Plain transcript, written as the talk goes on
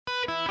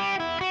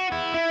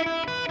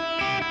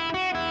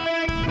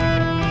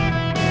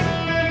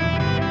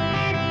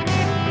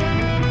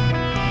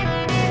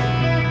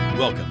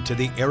Welcome to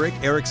the Eric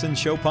Erickson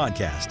Show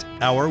podcast,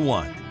 Hour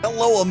 1.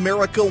 Hello,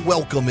 America.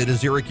 Welcome. It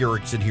is Eric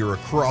Erickson here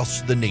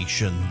across the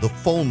nation. The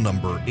phone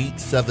number,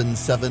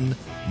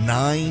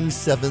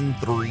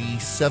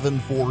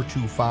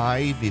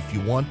 877-973-7425. If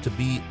you want to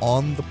be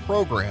on the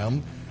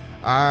program,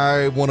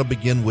 I want to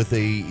begin with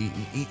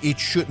it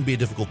shouldn't be a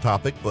difficult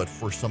topic, but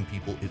for some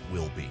people it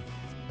will be.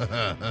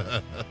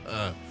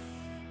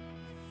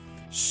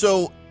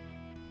 So,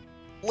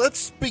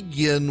 let's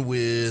begin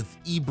with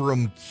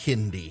Ibram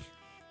Kendi.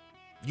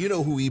 You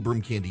know who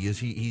Ibram Kendi is.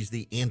 He's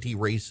the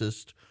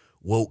anti-racist,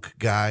 woke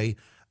guy.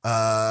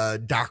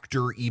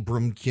 Dr.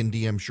 Ibram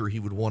Kendi, I'm sure he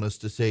would want us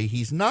to say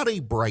he's not a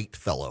bright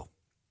fellow.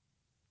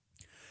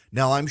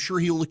 Now, I'm sure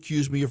he'll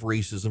accuse me of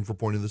racism for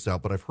pointing this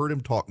out, but I've heard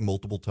him talk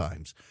multiple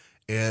times.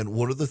 And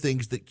one of the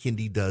things that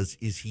Kendi does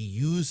is he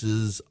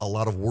uses a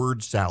lot of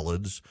word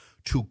salads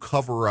to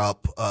cover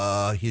up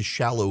his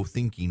shallow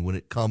thinking when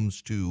it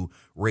comes to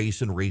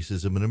race and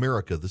racism in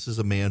America. This is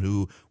a man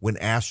who, when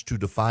asked to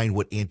define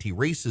what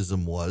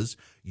anti-racism was,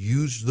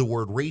 used the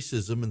word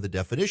racism in the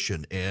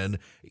definition. And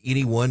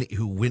anyone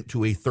who went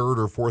to a third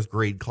or fourth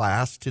grade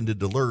class tended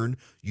to learn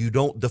you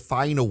don't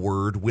define a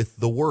word with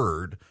the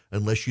word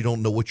unless you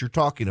don't know what you're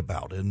talking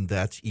about. And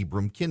that's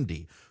Ibram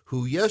Kendi,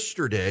 who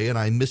yesterday, and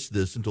I missed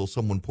this until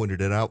someone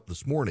pointed it out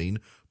this morning,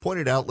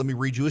 pointed out, let me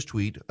read you his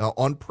tweet,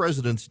 on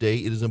President's Day,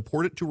 it is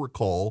important to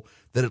recall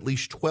that at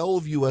least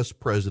 12 U.S.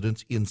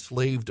 presidents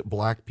enslaved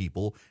black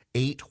people,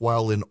 8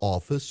 while in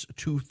office.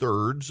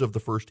 2/3 of the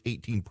first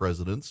 18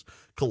 presidents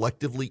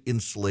collectively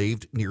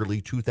enslaved nearly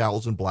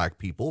 2,000 black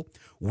people.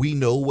 We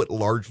know what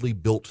largely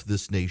built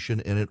this nation,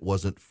 and it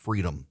wasn't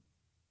freedom.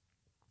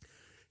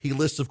 He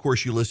lists, of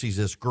course, Ulysses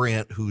S.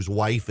 Grant, whose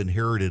wife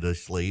inherited a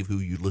slave who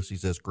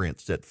Ulysses S.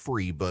 Grant set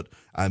free. But,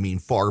 I mean,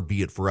 far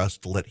be it for us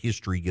to let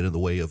history get in the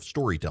way of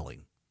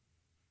storytelling.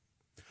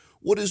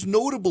 What is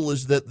notable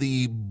is that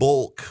the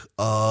bulk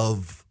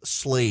of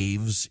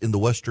slaves in the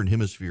Western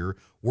Hemisphere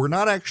were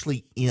not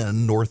actually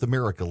in North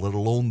America, let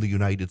alone the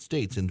United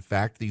States. In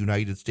fact, the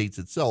United States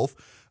itself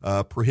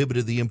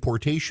prohibited the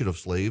importation of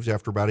slaves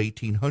after about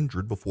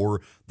 1800 before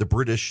the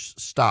British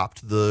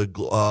stopped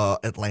the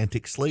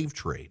Atlantic slave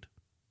trade.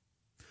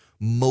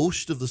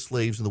 Most of the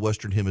slaves in the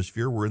Western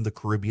Hemisphere were in the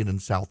Caribbean and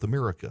South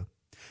America.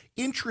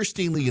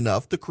 Interestingly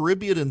enough, the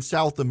Caribbean and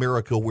South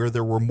America, where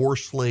there were more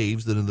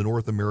slaves than in the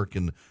North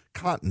American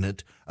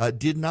continent,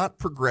 did not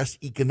progress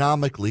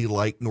economically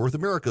like North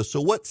America.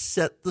 So what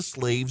set the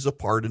slaves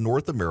apart in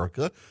North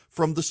America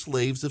from the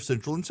slaves of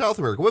Central and South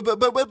America?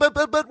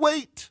 But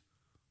wait.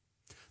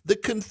 The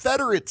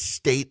Confederate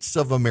States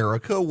of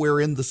America,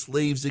 wherein the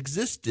slaves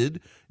existed,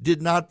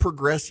 did not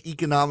progress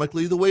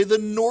economically the way the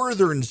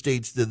northern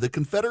states did. The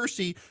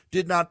Confederacy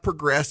did not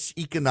progress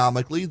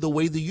economically the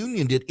way the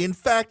Union did. In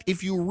fact,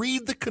 if you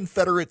read the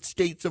Confederate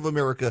States of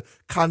America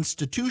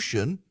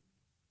Constitution,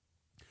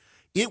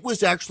 it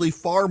was actually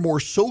far more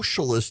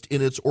socialist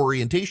in its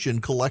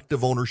orientation,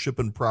 collective ownership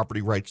and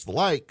property rights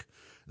alike,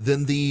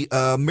 than the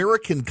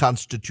American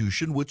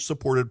Constitution, which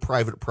supported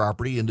private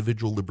property,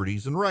 individual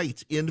liberties, and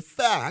rights. In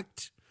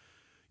fact,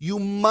 you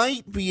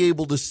might be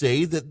able to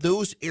say that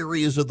those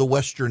areas of the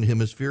Western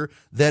Hemisphere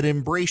that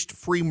embraced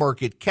free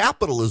market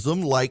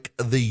capitalism, like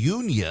the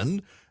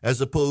Union, as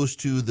opposed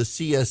to the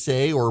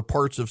CSA or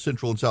parts of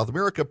Central and South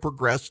America,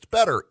 progressed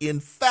better. In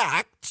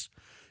fact,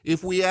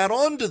 if we add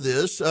on to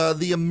this,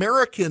 the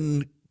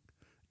American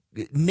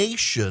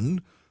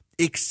nation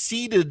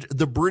exceeded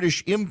the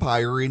British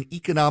Empire in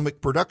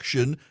economic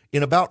production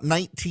in about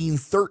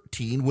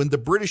 1913, when the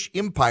British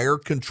Empire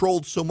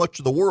controlled so much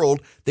of the world,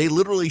 they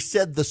literally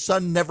said the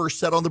sun never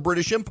set on the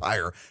British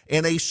Empire.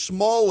 And a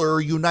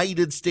smaller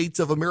United States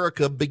of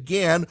America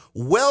began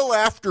well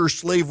after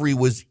slavery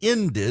was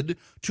ended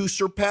to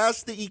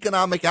surpass the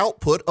economic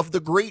output of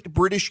the great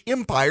British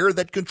Empire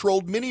that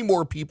controlled many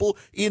more people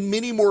in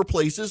many more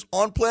places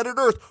on planet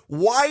Earth.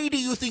 Why do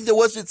you think there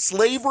wasn't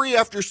slavery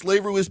after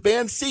slavery was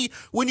banned? See,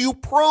 when you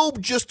probe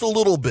just a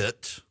little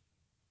bit,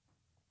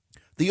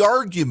 the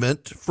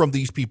argument from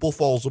these people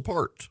falls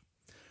apart.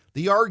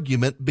 The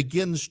argument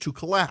begins to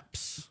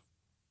collapse.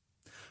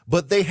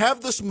 But they have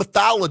this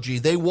mythology.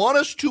 They want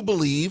us to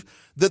believe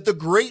that the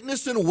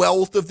greatness and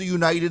wealth of the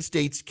United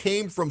States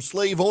came from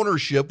slave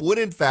ownership, when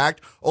in fact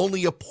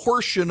only a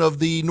portion of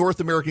the North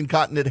American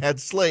continent had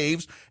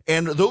slaves,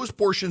 and those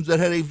portions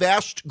that had a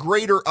vast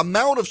greater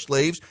amount of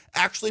slaves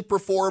actually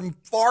performed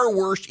far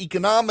worse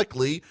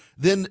economically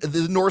than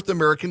the North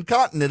American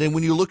continent. And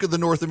when you look at the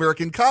North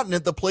American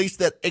continent, the place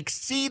that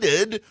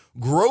exceeded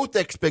growth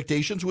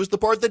expectations was the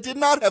part that did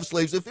not have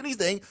slaves. If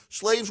anything,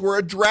 slaves were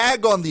a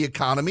drag on the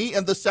economy,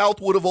 and the South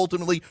would have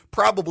ultimately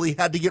probably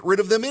had to get rid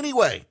of them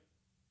anyway.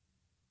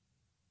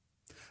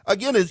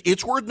 Again,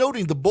 it's worth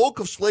noting the bulk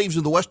of slaves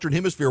in the Western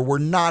Hemisphere were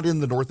not in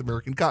the North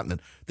American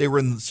continent. They were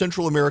in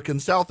Central America and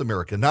South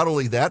America. Not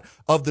only that,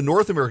 of the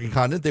North American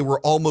continent, they were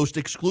almost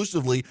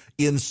exclusively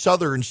in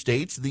southern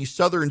states. These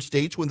southern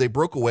states, when they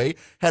broke away,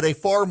 had a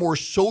far more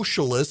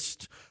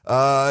socialist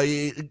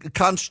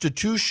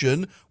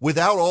constitution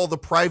without all the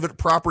private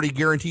property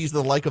guarantees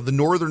and the like of the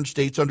northern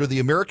states under the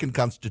American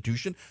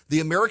Constitution. The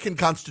American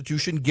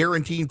Constitution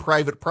guaranteeing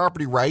private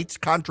property rights,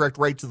 contract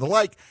rights, and the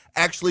like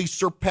actually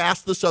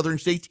surpassed the southern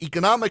states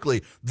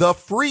economically. The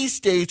free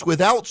states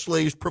without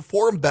slaves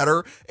performed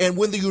better, and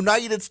when the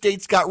United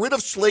States got rid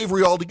of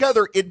slavery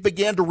altogether, it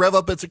began to rev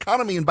up its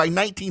economy, and by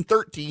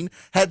 1913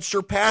 had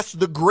surpassed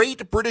the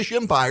great British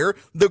Empire,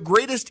 the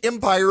greatest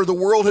empire the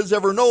world has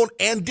ever known,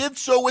 and did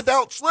so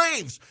without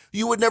slaves.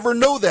 You would never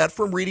know that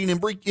from reading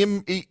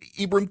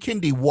Ibram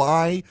Kendi.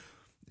 Why?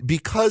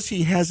 Because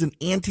he has an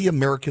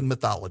anti-American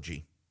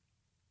mythology.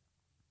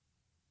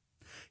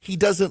 He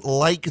doesn't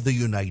like the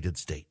United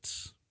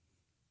States.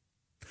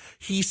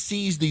 He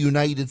sees the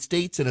United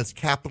States and its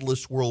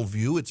capitalist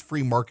worldview, its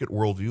free market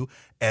worldview,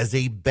 as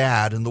a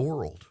bad in the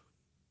world.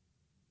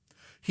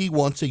 He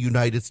wants a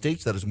United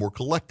States that is more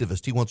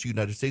collectivist. He wants a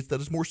United States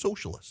that is more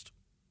socialist.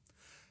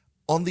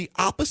 On the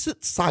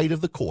opposite side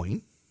of the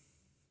coin,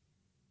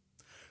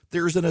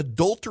 there's an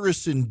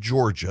adulteress in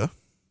Georgia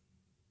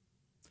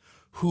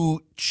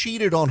who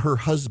cheated on her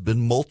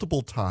husband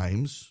multiple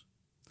times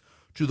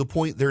to the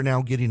point they're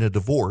now getting a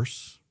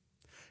divorce,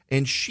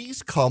 and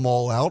she's come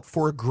all out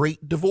for a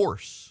great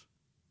divorce.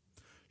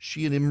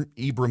 She and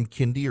Ibram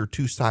Kendi are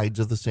two sides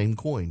of the same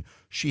coin.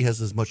 She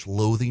has as much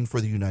loathing for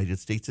the United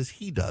States as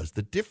he does.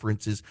 The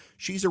difference is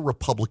she's a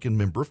Republican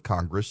member of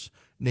Congress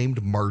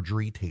named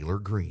Marjorie Taylor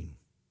Greene.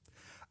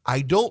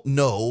 I don't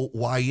know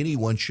why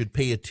anyone should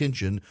pay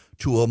attention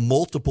to a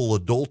multiple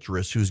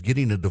adulteress who's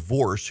getting a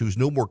divorce, who's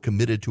no more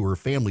committed to her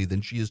family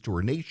than she is to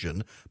her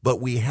nation,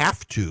 but we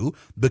have to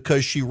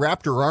because she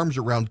wrapped her arms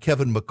around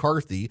Kevin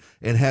McCarthy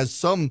and has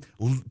some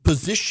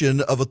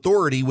position of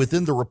authority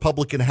within the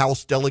Republican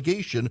House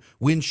delegation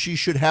when she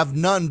should have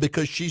none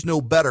because she's no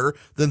better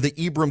than the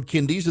Ibram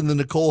Kendis and the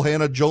Nicole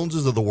Hannah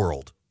Joneses of the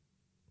world.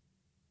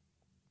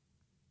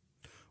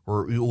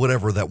 Or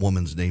whatever that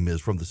woman's name is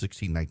from the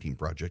 1619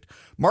 Project.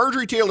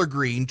 Marjorie Taylor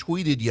Greene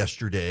tweeted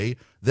yesterday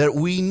that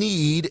we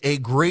need a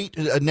great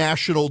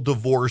national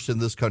divorce in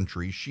this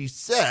country. She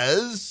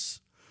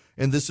says,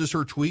 and this is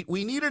her tweet,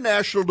 we need a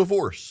national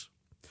divorce.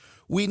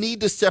 We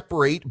need to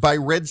separate by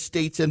red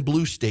states and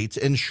blue states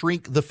and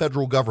shrink the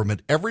federal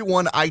government.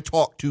 Everyone I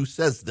talk to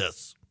says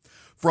this.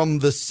 From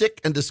the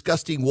sick and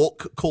disgusting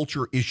woke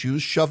culture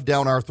issues shoved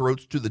down our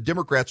throats to the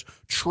Democrats'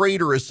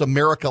 traitorous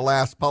America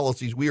Last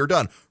policies, we are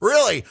done.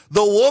 Really?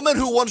 The woman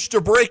who wants to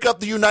break up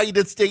the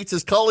United States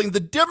is calling the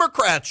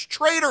Democrats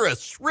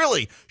traitorous?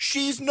 Really?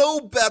 She's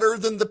no better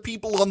than the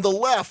people on the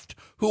left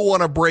who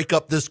want to break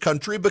up this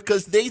country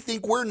because they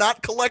think we're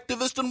not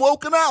collectivist and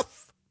woke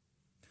enough.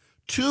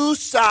 Two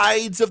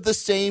sides of the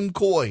same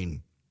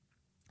coin.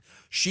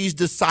 She's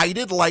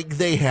decided, like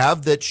they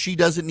have, that she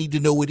doesn't need to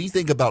know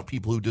anything about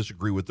people who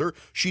disagree with her.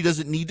 She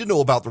doesn't need to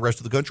know about the rest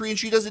of the country, and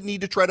she doesn't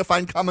need to try to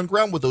find common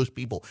ground with those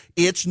people.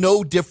 It's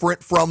no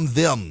different from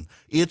them.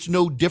 It's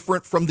no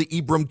different from the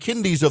Ibram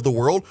Kendis of the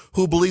world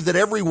who believe that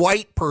every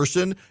white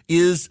person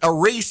is a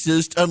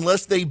racist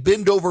unless they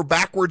bend over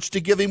backwards to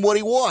give him what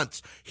he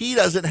wants. He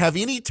doesn't have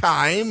any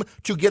time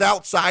to get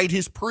outside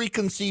his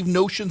preconceived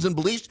notions and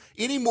beliefs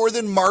any more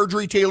than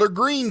Marjorie Taylor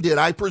Greene did.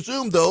 I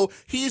presume, though,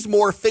 he's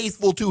more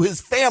faithful to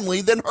his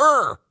family than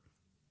her.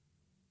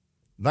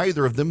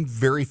 Neither of them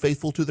very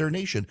faithful to their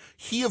nation.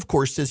 He, of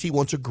course, says he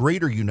wants a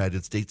greater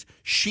United States.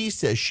 She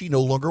says she no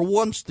longer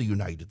wants the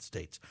United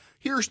States.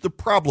 Here's the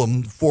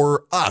problem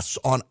for us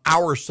on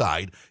our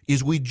side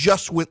is we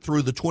just went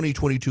through the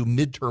 2022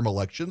 midterm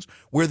elections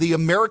where the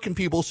American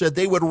people said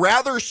they would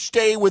rather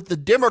stay with the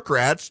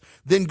Democrats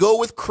than go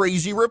with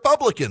crazy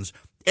Republicans.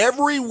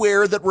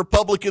 Everywhere that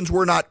Republicans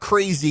were not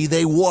crazy,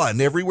 they won.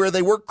 Everywhere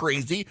they were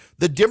crazy,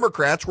 the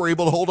Democrats were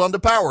able to hold on to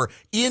power,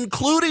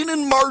 including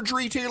in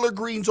Marjorie Taylor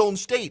Greene's own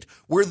state,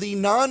 where the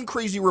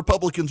non-crazy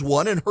Republicans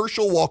won and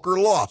Herschel Walker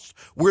lost,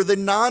 where the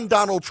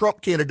non-Donald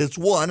Trump candidates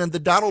won and the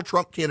Donald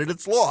Trump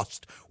candidates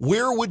lost.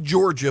 Where would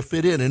Georgia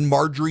fit in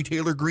Marjorie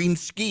Taylor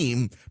Greene's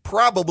scheme?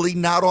 Probably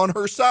not on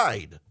her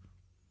side.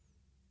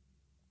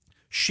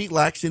 She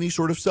lacks any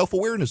sort of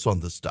self-awareness on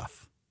this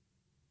stuff.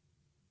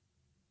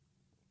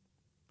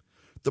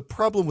 The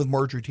problem with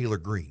Marjorie Taylor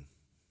Greene,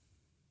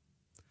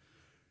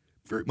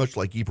 very much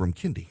like Ibram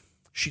Kendi,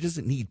 she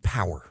doesn't need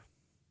power.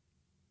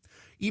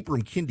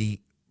 Ibram Kendi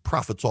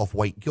profits off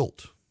white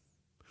guilt.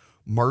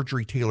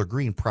 Marjorie Taylor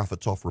Greene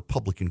profits off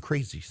Republican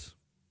crazies.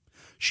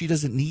 She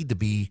doesn't need to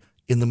be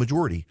in the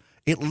majority.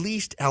 At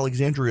least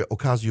Alexandria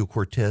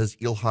Ocasio-Cortez,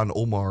 Ilhan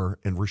Omar,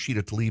 and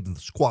Rashida Tlaib and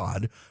the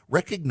squad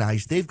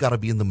recognize they've got to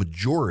be in the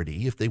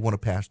majority if they want to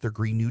pass their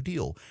Green New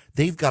Deal.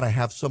 They've got to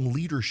have some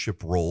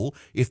leadership role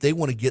if they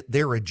want to get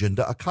their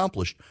agenda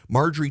accomplished.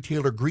 Marjorie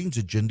Taylor Greene's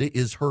agenda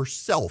is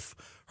herself.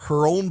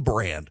 her own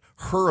brand,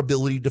 her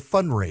ability to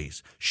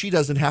fundraise. She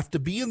doesn't have to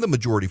be in the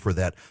majority for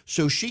that.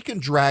 So she can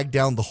drag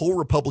down the whole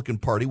Republican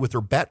Party with her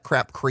bat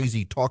crap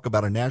crazy talk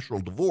about a national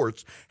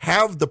divorce,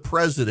 have the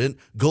president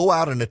go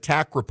out and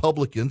attack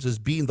Republicans as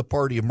being the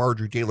party of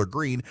Marjorie Taylor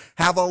Greene,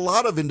 have a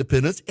lot of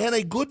independents and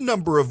a good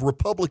number of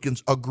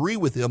Republicans agree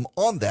with him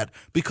on that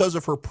because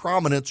of her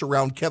prominence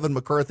around Kevin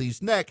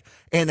McCarthy's neck,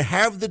 and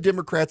have the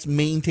Democrats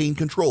maintain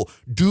control.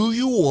 Do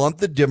you want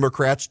the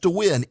Democrats to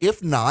win?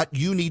 If not,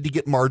 you need to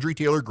get Marjorie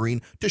Taylor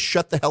Greene to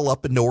shut the hell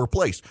up and know her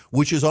place,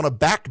 which is on a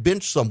back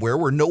bench somewhere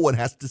where no one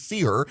has to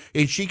see her,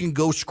 and she can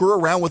go screw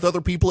around with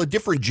other people at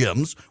different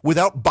gyms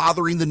without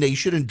bothering the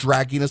nation and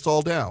dragging us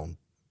all down.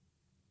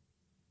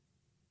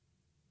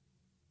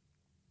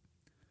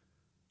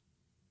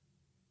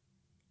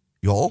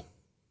 Y'all,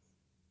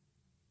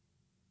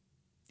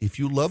 if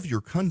you love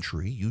your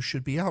country, you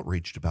should be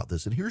outraged about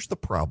this. And here's the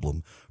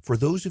problem. For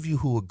those of you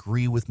who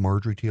agree with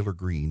Marjorie Taylor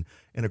Greene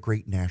and a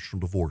great national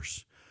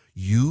divorce,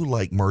 you,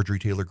 like Marjorie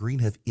Taylor Greene,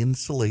 have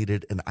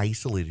insulated and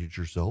isolated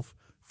yourself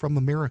from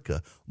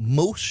America.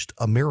 Most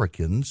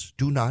Americans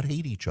do not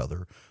hate each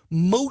other.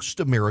 Most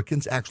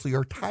Americans actually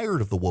are tired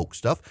of the woke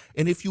stuff.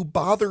 And if you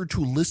bother to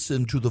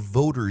listen to the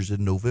voters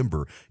in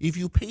November, if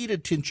you paid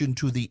attention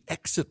to the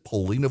exit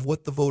polling of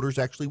what the voters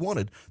actually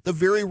wanted, the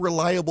very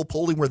reliable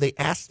polling where they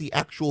asked the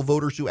actual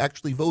voters who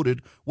actually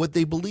voted what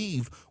they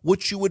believe,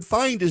 what you would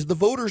find is the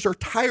voters are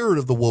tired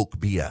of the woke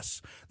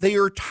BS. They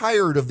are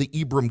tired of the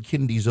Ibram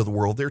Kendis of the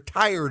world. They're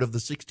tired of the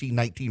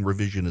 1619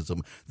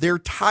 revisionism. They're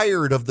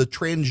tired of the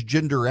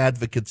transgender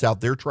advocates out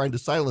there trying to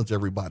silence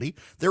everybody.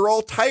 They're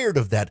all tired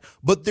of that.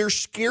 But they're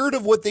scared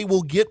of what they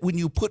will get when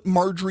you put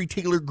Marjorie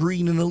Taylor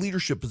Greene in a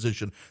leadership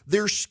position.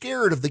 They're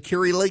scared of the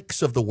Carrie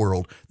Lakes of the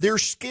world. They're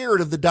scared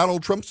of the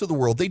Donald Trumps of the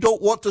world. They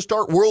don't want to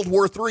start World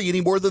War III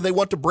any more than they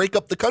want to break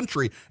up the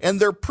country. And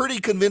they're pretty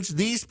convinced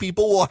these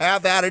people will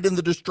have at it in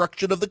the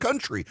destruction of the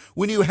country.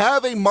 When you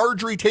have a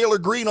Marjorie Taylor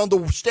Greene on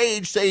the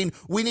stage saying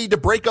we need to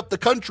break up the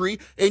country,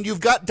 and you've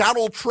got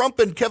Donald Trump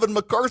and Kevin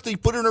McCarthy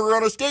putting her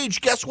on a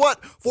stage, guess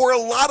what? For a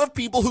lot of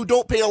people who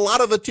don't pay a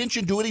lot of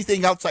attention to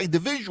anything outside the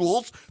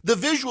visuals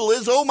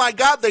is, oh my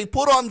God, they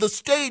put on the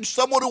stage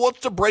someone who wants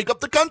to break up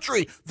the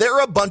country.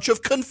 They're a bunch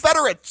of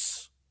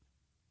Confederates.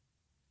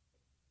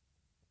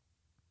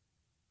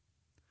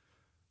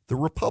 The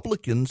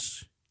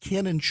Republicans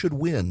can and should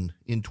win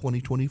in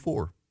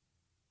 2024.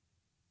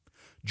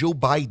 Joe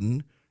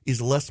Biden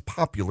is less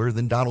popular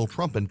than Donald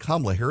Trump, and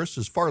Kamala Harris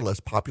is far less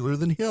popular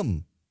than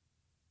him.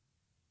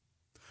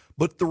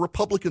 But the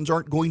Republicans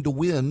aren't going to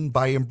win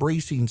by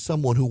embracing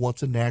someone who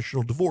wants a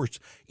national divorce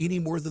any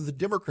more than the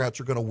Democrats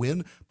are going to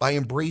win by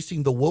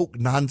embracing the woke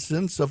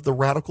nonsense of the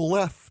radical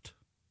left.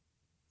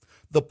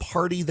 The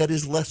party that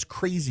is less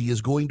crazy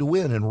is going to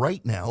win. And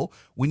right now,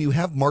 when you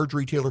have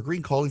Marjorie Taylor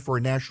Greene calling for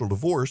a national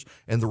divorce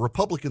and the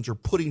Republicans are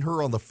putting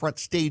her on the front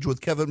stage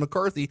with Kevin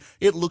McCarthy,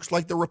 it looks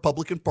like the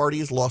Republican Party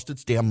has lost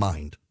its damn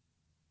mind.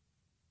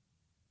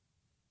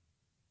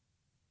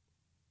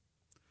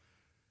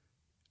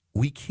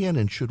 We can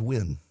and should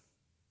win.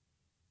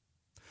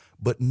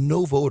 But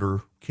no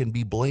voter can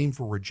be blamed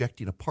for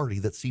rejecting a party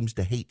that seems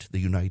to hate the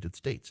United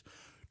States.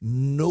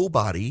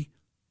 Nobody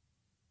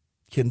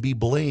can be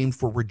blamed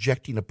for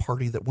rejecting a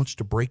party that wants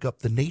to break up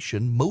the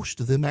nation most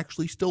of them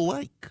actually still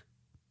like.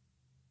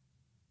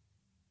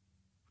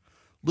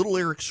 Little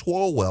Eric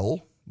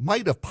Swalwell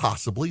might have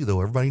possibly,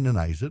 though everybody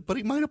denies it, but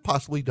he might have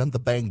possibly done the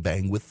bang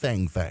bang with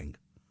Fang Fang.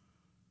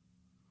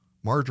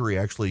 Marjorie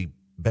actually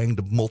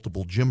banged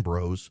multiple Jim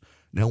Bros,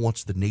 now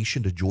wants the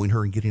nation to join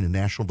her in getting a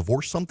national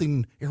divorce,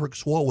 something Eric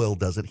Swalwell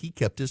doesn't. He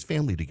kept his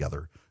family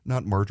together,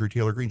 not Marjorie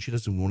Taylor Greene. She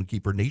doesn't want to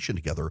keep her nation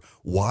together.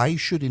 Why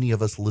should any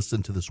of us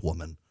listen to this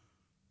woman?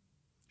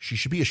 She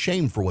should be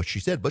ashamed for what she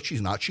said, but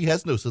she's not. She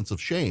has no sense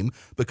of shame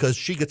because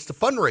she gets to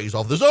fundraise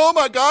off this. Oh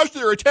my gosh,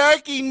 they're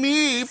attacking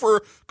me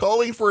for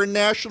calling for a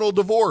national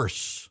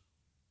divorce.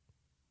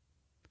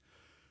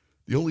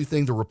 The only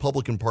thing the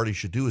Republican Party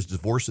should do is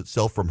divorce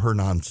itself from her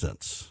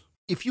nonsense.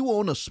 If you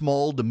own a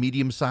small to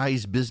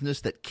medium-sized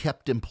business that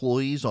kept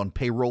employees on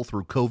payroll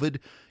through COVID,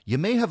 you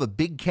may have a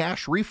big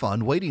cash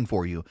refund waiting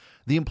for you.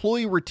 The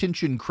Employee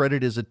Retention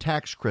Credit is a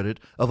tax credit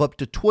of up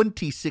to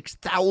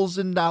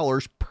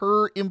 $26,000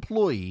 per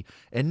employee,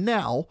 and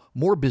now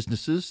more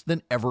businesses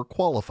than ever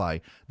qualify.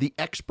 The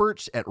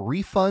experts at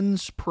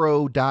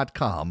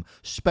RefundsPro.com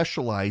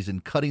specialize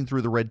in cutting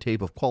through the red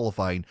tape of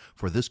qualifying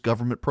for this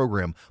government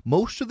program.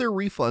 Most of their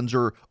refunds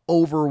are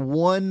over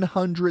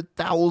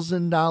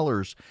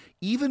 $100,000.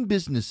 Even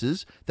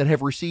businesses that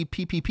have received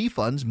PPP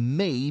funds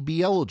may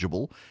be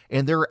eligible,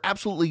 and there are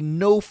absolutely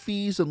no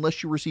fees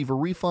unless you receive a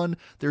refund.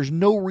 There's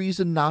no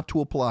reason not to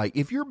apply.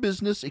 If your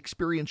business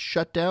experienced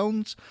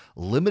shutdowns,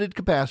 limited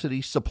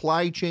capacity,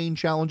 supply chain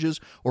challenges,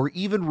 or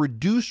even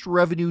reduced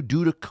revenue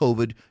due to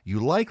COVID,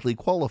 you likely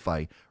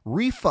qualify.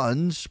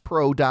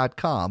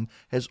 RefundsPro.com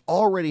has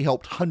already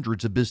helped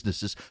hundreds of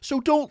businesses,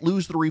 so don't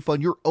lose the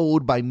refund you're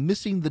owed by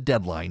missing the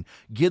deadline.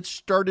 Get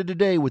started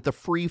today with the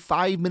free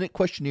 5-minute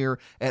questionnaire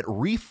at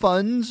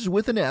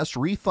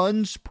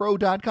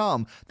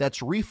RefundsPro.com. That's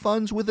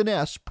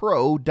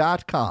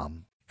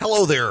RefundsPro.com.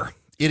 Hello there.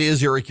 It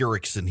is Eric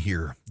Erickson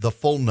here. The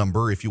phone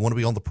number, if you want to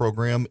be on the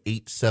program,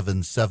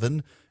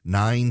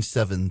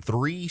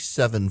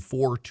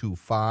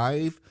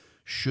 877-973-7425.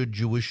 Should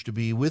you wish to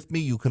be with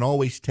me, you can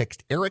always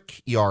text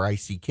Eric,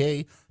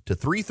 E-R-I-C-K, to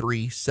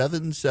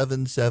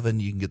 33777.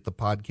 You can get the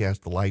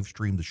podcast, the live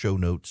stream, the show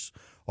notes,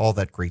 all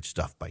that great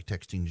stuff by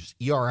texting just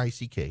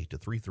E-R-I-C-K to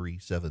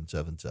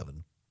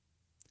 33777.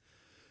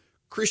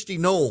 Kristi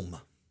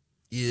Noem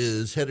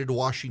is headed to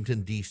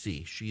Washington,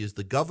 D.C. She is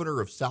the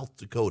governor of South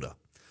Dakota,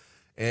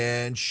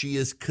 and she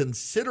is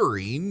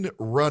considering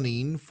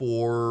running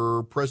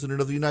for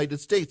president of the United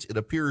States. It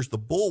appears the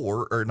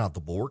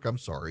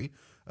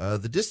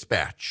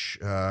Dispatch.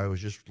 I was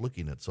just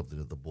looking at something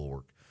at the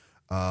Bulwark.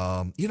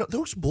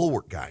 Those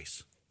Bulwark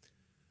guys.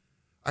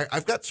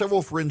 I've got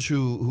several friends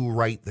who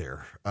write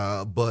there,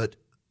 but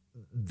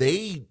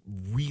they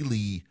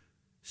really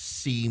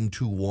seem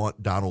to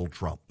want Donald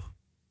Trump.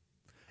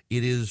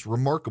 It is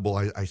remarkable.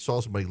 I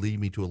saw somebody lead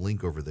me to a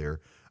link over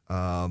there,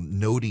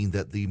 noting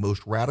that the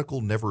most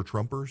radical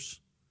never-Trumpers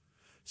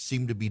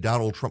seem to be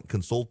Donald Trump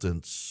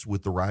consultants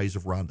with the rise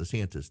of Ron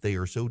DeSantis. They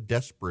are so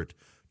desperate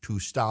to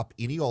stop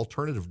any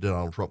alternative to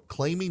Donald Trump,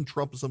 claiming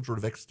Trump is some sort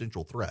of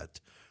existential threat.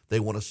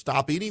 They want to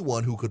stop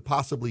anyone who could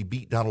possibly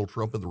beat Donald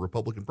Trump in the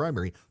Republican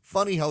primary.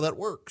 Funny how that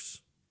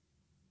works.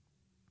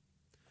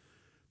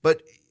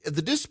 But at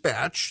the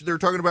Dispatch, they're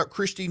talking about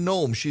Kristi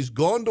Noem. She's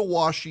gone to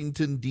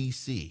Washington,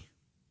 D.C.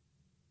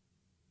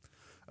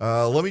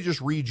 Let me just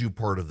read you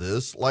part of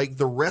this. Like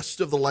the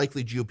rest of the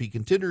likely GOP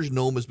contenders,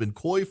 Noem has been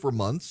coy for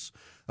months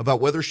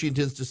about whether she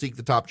intends to seek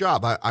the top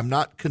job. I'm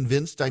not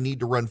convinced I need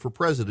to run for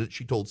president,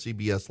 she told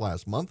CBS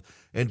last month,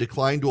 and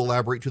declined to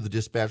elaborate to the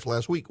Dispatch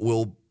last week.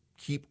 We'll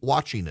keep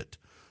watching it.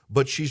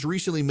 But she's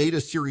recently made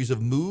a series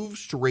of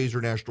moves to raise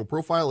her national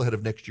profile ahead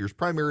of next year's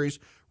primaries,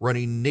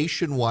 running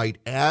nationwide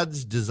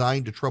ads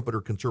designed to trumpet her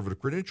conservative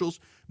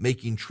credentials,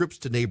 making trips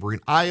to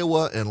neighboring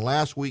Iowa, and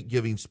last week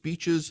giving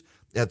speeches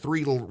at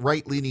 3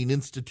 right-leaning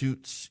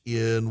institutes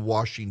in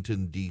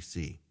Washington,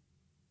 D.C.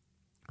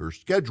 Her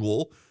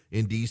schedule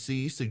in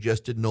D.C.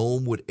 suggested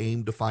Noem would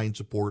aim to find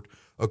support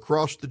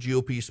across the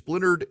GOP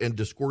splintered and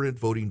discordant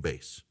voting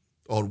base.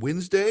 On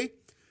Wednesday,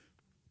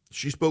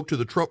 she spoke to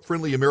the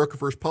Trump-friendly America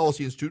First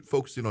Policy Institute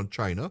focusing on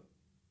China.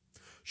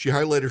 She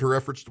highlighted her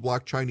efforts to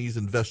block Chinese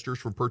investors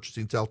from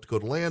purchasing South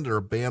Dakota land and her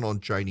ban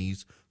on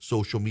Chinese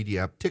social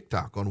media app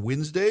TikTok. On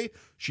Wednesday,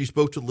 she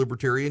spoke to the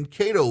Libertarian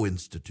Cato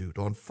Institute.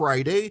 On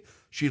Friday,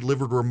 she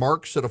delivered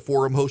remarks at a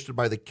forum hosted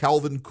by the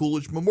Calvin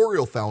Coolidge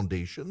Memorial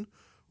Foundation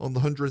on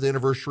the 100th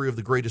anniversary of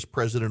the greatest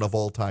president of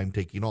all time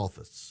taking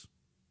office.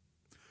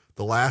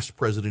 The last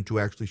president to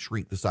actually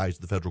shrink the size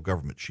of the federal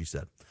government, she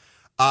said.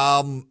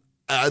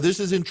 This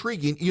is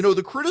intriguing. You know,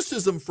 the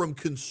criticism from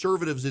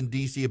conservatives in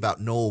D.C.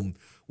 about Noem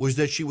was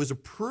that she was a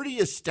pretty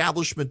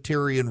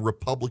establishmentarian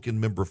Republican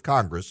member of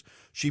Congress.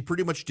 She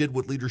pretty much did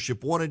what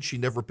leadership wanted. She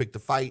never picked a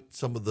fight.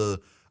 Some of the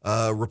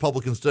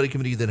Republican Study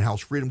Committee, then House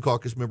Freedom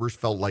Caucus members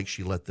felt like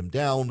she let them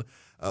down.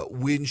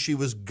 When she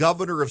was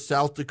governor of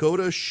South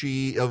Dakota,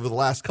 she, over the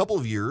last couple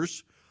of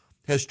years,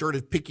 has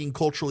started picking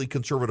culturally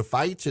conservative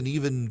fights and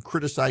even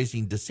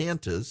criticizing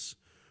DeSantis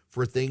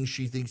for things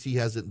she thinks he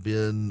hasn't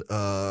been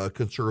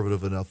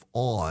conservative enough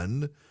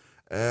on.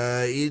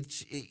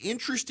 It's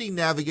interesting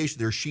navigation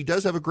there. She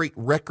does have a great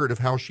record of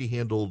how she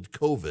handled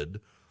COVID,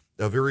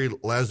 a very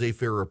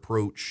laissez-faire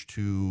approach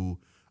to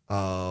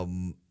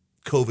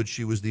COVID.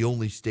 She was the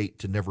only state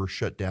to never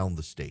shut down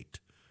the state.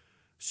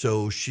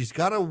 So she's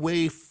got a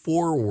way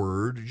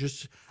forward.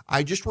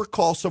 I just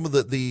recall some of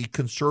the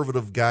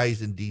conservative guys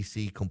in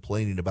D.C.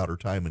 complaining about her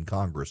time in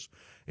Congress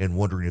and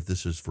wondering if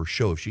this is for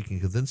show. If she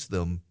can convince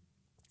them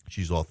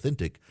she's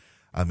authentic,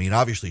 I mean,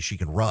 obviously she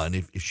can run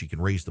if she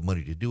can raise the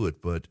money to do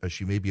it, but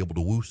she may be able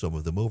to woo some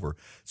of them over.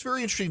 It's a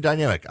very interesting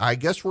dynamic. I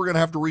guess we're going to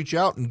have to reach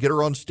out and get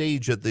her on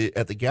stage at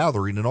the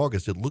gathering in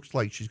August. It looks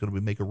like she's going to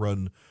make a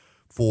run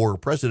for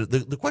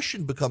president. The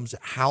question becomes,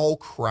 how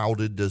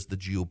crowded does the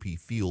GOP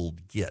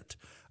field get?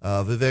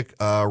 Vivek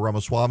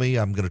Ramaswamy,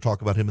 I'm going to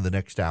talk about him in the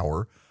next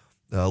hour,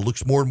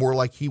 looks more and more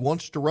like he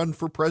wants to run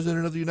for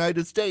president of the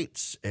United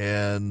States,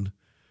 and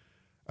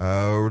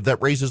that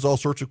raises all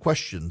sorts of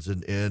questions.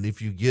 And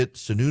if you get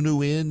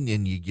Sununu in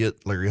and you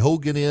get Larry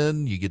Hogan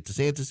in, you get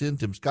DeSantis in,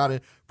 Tim Scott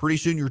in, pretty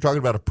soon you're talking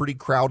about a pretty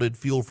crowded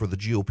field for the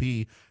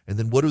GOP. And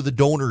then what do the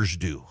donors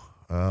do?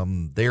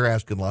 They're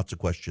asking lots of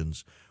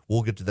questions.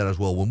 We'll get to that as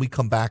well. When we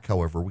come back,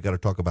 however, we got to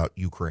talk about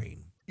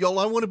Ukraine. Y'all,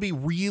 I want to be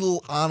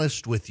real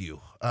honest with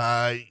you.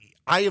 I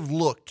have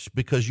looked,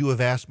 because you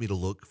have asked me to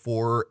look,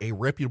 for a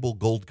reputable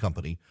gold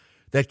company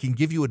that can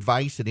give you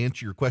advice and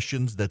answer your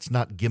questions that's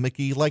not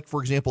gimmicky. Like,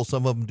 for example,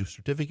 some of them do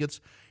certificates,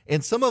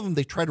 and some of them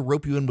they try to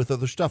rope you in with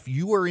other stuff.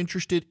 You are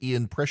interested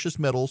in precious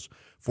metals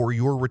for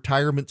your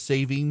retirement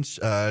savings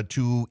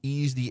to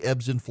ease the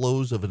ebbs and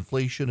flows of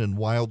inflation and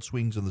wild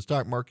swings in the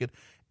stock market.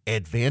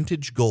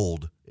 Advantage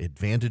Gold.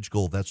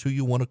 That's who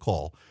you want to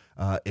call.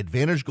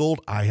 Advantage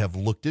Gold, I have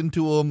looked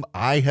into them.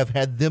 I have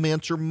had them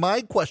answer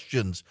my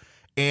questions,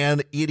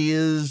 and it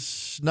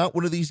is not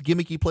one of these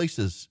gimmicky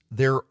places.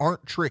 There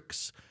aren't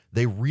tricks.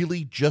 They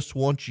really just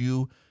want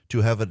you to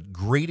have a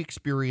great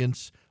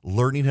experience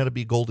learning how to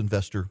be a gold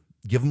investor.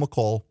 Give them a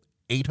call,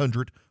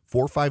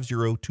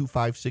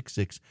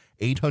 800-450-2566,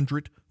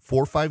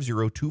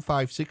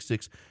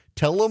 800-450-2566.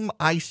 Tell them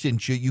I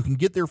sent you. You can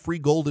get their free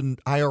gold and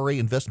IRA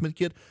investment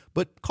kit,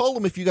 but call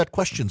them if you got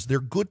questions. They're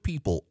good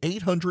people,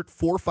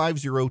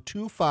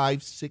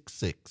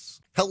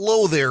 800-450-2566.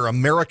 Hello there,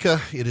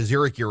 America. It is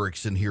Eric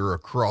Erickson here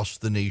across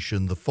the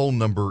nation. The phone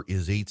number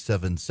is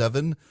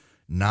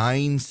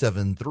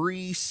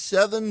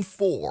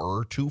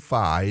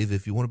 877-973-7425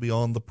 if you want to be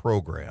on the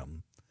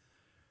program.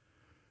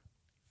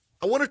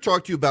 I want to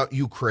talk to you about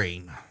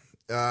Ukraine.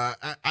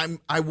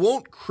 I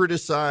won't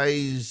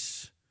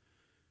criticize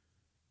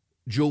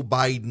Joe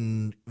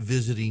Biden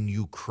visiting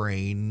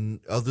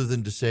Ukraine other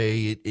than to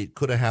say it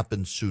could have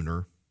happened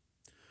sooner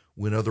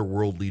when other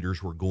world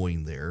leaders were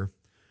going there.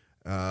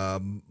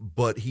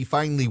 But he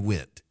finally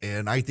went,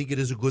 and I think it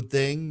is a good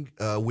thing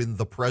when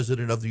the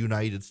president of the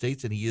United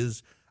States, and he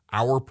is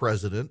our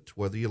president,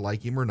 whether you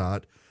like him or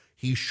not,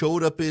 he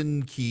showed up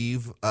in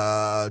Kyiv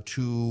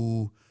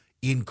to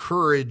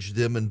encourage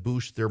them and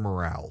boost their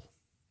morale.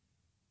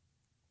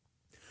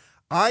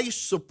 I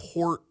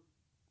support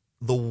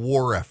the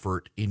war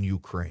effort in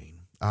Ukraine.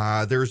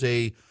 There's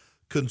a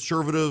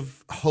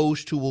conservative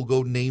host who will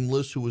go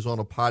nameless who was on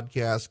a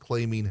podcast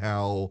claiming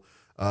how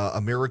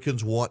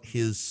Americans want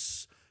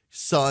his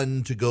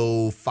son to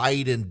go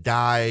fight and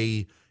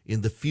die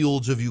in the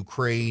fields of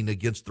Ukraine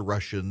against the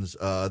Russians.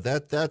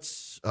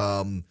 That's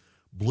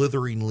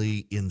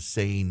blitheringly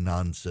insane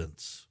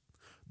nonsense.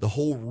 The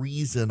whole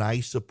reason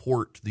I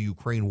support the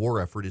Ukraine war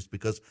effort is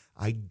because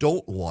I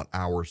don't want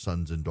our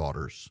sons and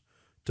daughters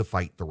to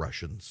fight the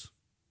Russians.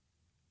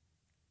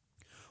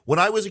 When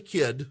I was a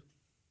kid,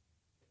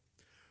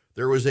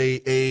 there was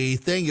a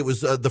thing. It was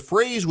the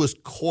phrase was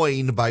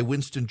coined by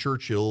Winston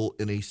Churchill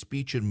in a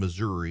speech in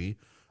Missouri,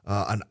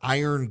 an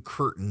iron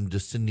curtain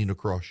descending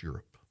across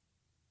Europe.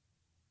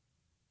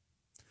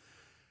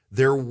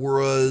 There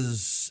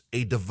was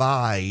a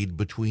divide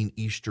between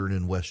Eastern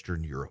and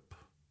Western Europe.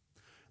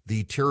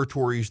 The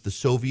territories the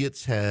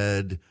Soviets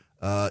had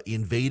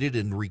invaded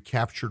and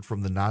recaptured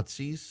from the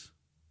Nazis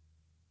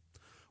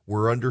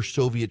were under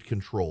Soviet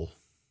control.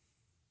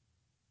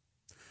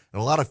 And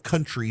a lot of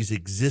countries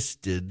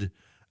existed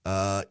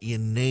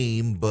in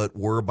name, but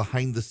were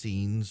behind the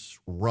scenes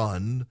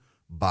run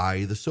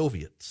by the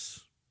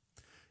Soviets.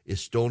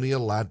 Estonia,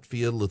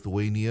 Latvia,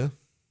 Lithuania,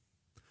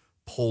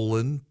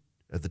 Poland,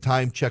 at the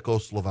time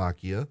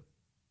Czechoslovakia,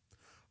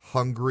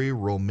 Hungary,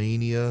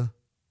 Romania,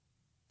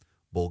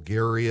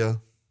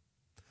 Bulgaria,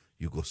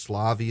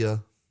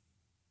 Yugoslavia.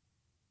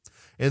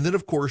 And then,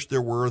 of course,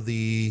 there were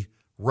the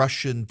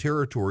Russian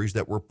territories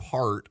that were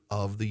part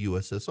of the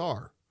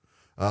USSR.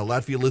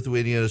 Latvia,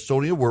 Lithuania, and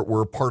Estonia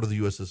were part of the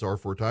USSR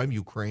for a time.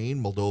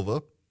 Ukraine,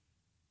 Moldova,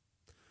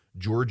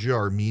 Georgia,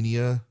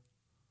 Armenia,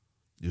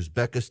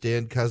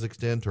 Uzbekistan,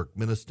 Kazakhstan,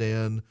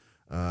 Turkmenistan,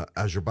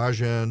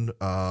 Azerbaijan.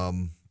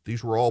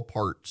 These were all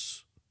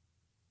parts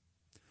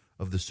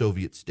of the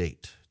Soviet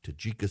state.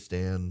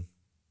 Tajikistan.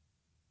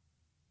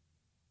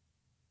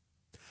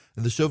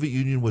 And the Soviet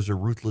Union was a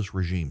ruthless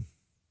regime.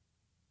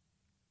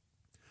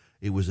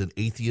 It was an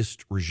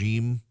atheist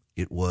regime.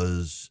 It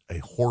was a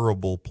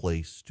horrible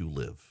place to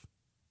live.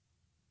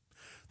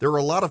 There are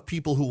a lot of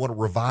people who want to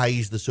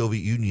revise the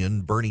Soviet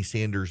Union, Bernie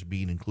Sanders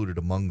being included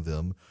among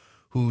them,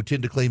 who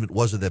tend to claim it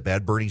wasn't that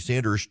bad. Bernie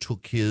Sanders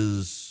took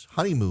his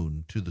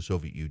honeymoon to the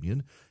Soviet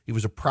Union. He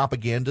was a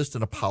propagandist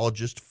and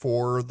apologist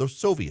for the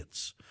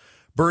Soviets.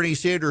 Bernie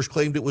Sanders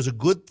claimed it was a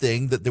good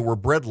thing that there were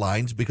bread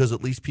lines because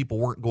at least people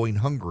weren't going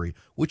hungry,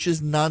 which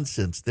is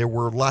nonsense. There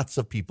were lots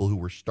of people who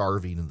were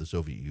starving in the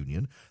Soviet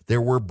Union.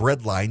 There were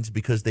bread lines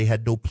because they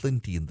had no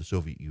plenty in the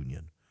Soviet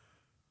Union.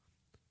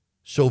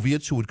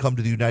 Soviets who would come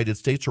to the United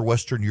States or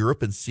Western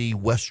Europe and see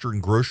Western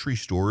grocery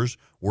stores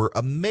were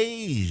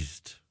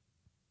amazed.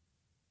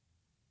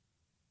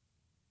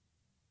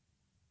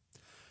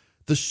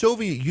 The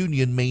Soviet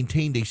Union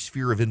maintained a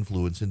sphere of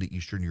influence into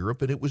Eastern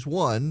Europe, and it was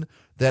one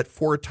that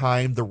for a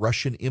time the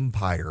Russian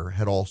Empire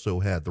had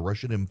also had. The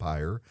Russian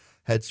Empire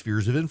had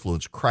spheres of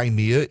influence.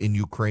 Crimea in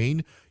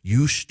Ukraine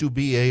used to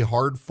be a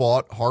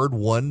hard-fought,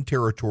 hard-won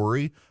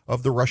territory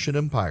of the Russian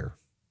Empire.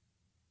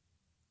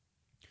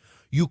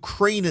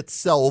 Ukraine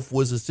itself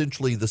was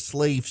essentially the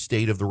slave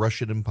state of the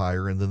Russian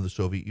Empire and then the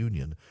Soviet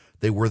Union.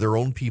 They were their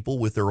own people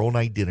with their own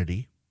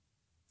identity.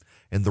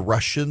 And the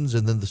Russians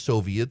and then the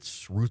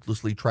Soviets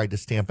ruthlessly tried to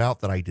stamp out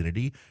that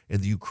identity,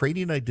 and the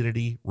Ukrainian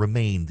identity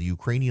remained. The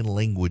Ukrainian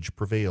language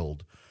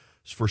prevailed.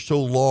 For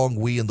so long,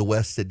 we in the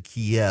West said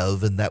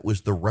Kiev, and that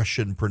was the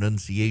Russian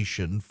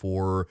pronunciation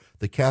for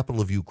the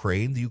capital of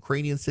Ukraine. The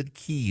Ukrainians said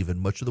Kyiv,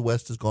 and much of the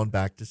West has gone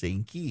back to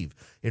saying Kyiv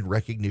in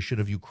recognition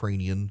of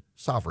Ukrainian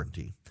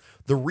sovereignty.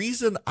 The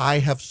reason I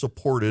have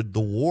supported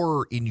the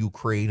war in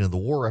Ukraine and the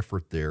war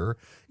effort there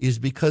is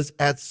because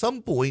at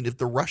some point, if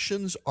the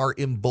Russians are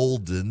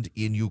emboldened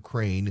in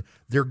Ukraine,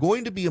 they're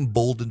going to be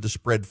emboldened to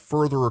spread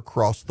further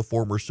across the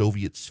former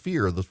Soviet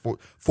sphere, the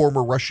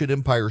former Russian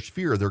Empire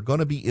sphere. They're going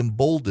to be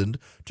emboldened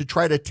to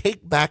try to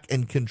take back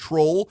and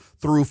control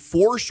through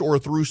force or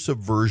through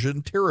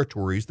subversion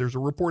territories. There's a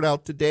report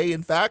out today,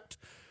 in fact,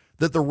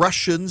 that the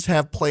Russians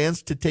have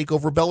plans to take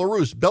over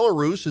Belarus.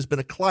 Belarus has been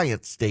a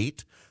client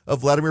state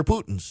of Vladimir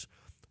Putin's.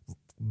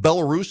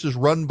 Belarus is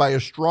run by a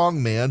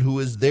strong man who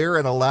is there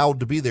and allowed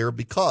to be there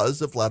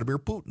because of Vladimir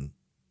Putin.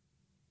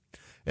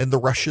 And the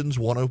Russians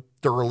want to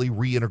thoroughly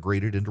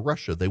reintegrate it into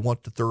Russia. They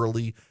want to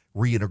thoroughly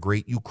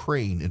reintegrate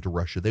Ukraine into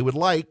Russia. They would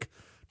like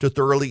to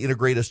thoroughly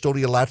integrate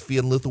Estonia, Latvia,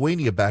 and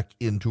Lithuania back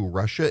into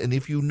Russia. And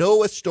if you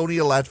know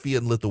Estonia, Latvia,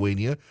 and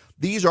Lithuania,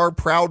 these are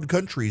proud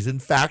countries. In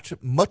fact,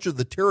 much of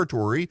the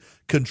territory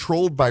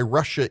controlled by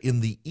Russia in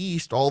the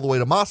east, all the way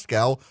to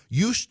Moscow,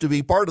 used to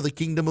be part of the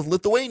Kingdom of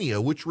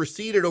Lithuania, which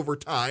receded over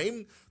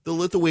time. The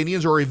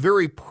Lithuanians are a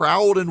very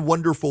proud and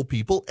wonderful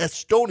people.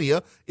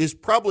 Estonia is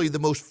probably the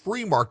most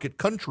free market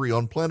country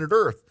on planet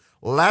Earth.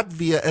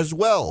 Latvia as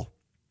well.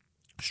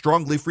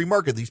 Strongly free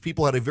market. These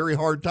people had a very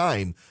hard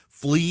time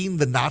fleeing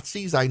the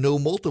Nazis. I know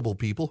multiple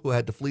people who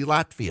had to flee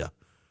Latvia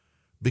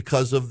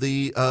because of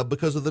the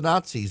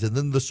Nazis, and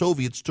then the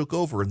Soviets took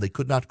over and they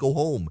could not go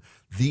home.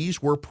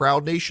 These were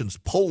proud nations.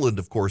 Poland,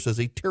 of course, has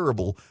a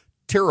terrible,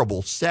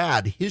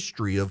 sad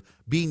history of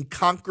being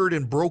conquered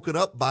and broken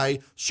up by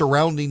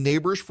surrounding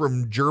neighbors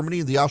from Germany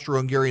and the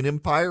Austro-Hungarian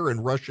Empire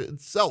and Russia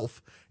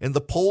itself. And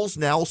the Poles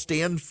now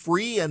stand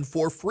free and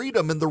for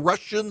freedom, and the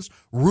Russians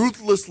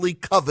ruthlessly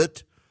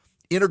covet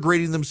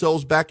integrating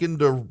themselves back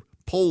into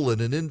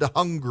Poland and into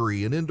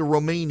Hungary and into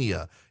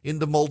Romania,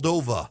 into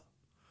Moldova.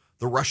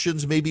 The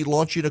Russians may be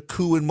launching a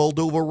coup in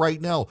Moldova right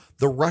now.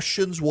 The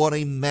Russians want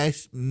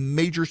a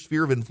major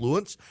sphere of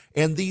influence,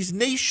 and these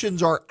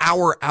nations are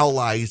our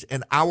allies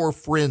and our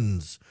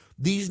friends.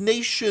 These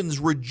nations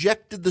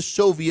rejected the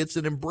Soviets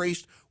and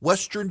embraced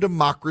Western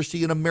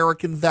democracy and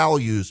American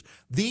values.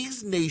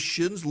 These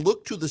nations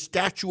looked to the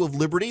Statue of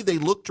Liberty, they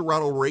looked to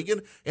Ronald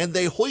Reagan, and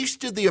they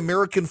hoisted the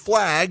American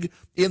flag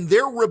in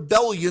their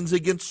rebellions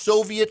against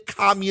Soviet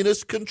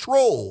communist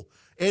control.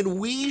 And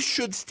we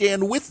should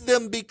stand with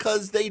them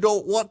because they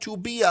don't want to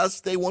be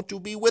us, they want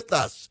to be with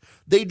us.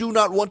 They do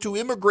not want to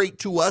immigrate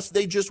to us,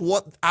 they just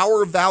want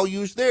our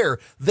values there.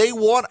 They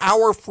want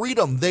our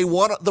freedom, they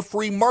want the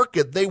free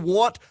market, they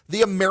want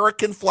the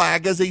American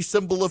flag as a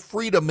symbol of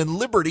freedom and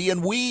liberty,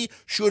 and we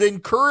should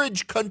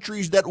encourage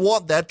countries that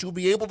want that to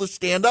be able to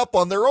stand up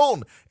on their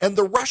own. And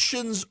the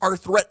Russians are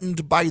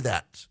threatened by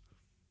that.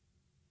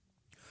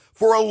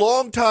 For a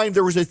long time,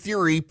 there was a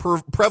theory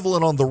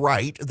prevalent on the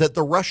right that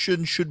the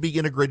Russians should be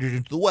integrated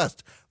into the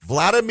West.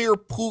 Vladimir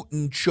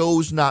Putin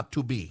chose not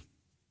to be.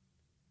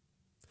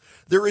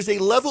 There is a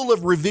level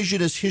of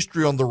revisionist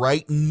history on the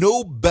right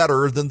no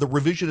better than the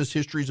revisionist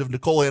histories of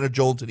Nicole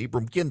Hannah-Jones and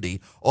Ibram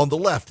Kendi on the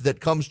left that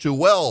comes to,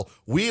 well,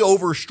 we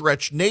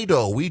overstretched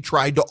NATO. We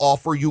tried to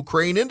offer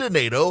Ukraine into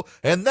NATO,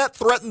 and that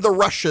threatened the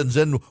Russians,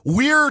 and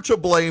we're to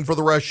blame for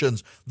the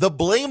Russians. The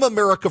Blame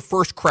America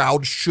First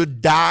crowd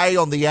should die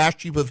on the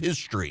ash heap of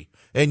history.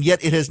 And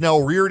yet it has now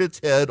reared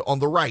its head on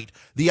the right.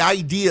 The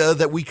idea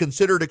that we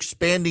considered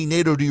expanding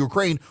NATO to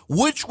Ukraine,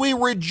 which we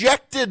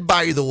rejected,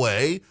 by the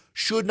way,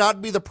 should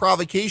not be the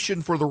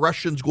provocation for the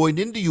Russians going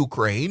into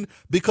Ukraine,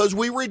 because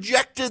we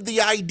rejected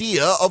the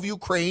idea of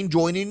Ukraine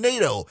joining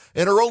NATO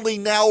and are only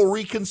now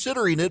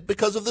reconsidering it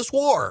because of this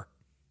war.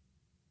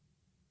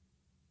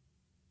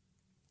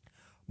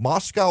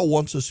 Moscow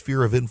wants a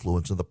sphere of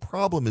influence, and the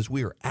problem is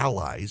we are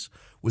allies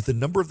with a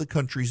number of the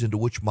countries into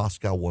which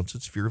Moscow wants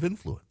its sphere of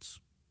influence.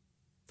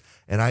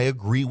 And I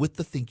agree with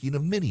the thinking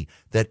of many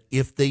that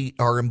if they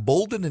are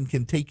emboldened and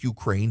can take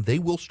Ukraine, they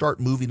will start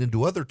moving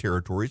into other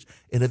territories,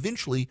 and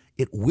eventually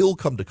it will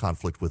come to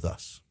conflict with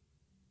us.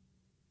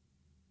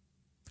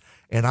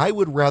 And I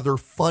would rather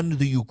fund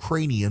the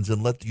Ukrainians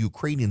and let the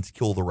Ukrainians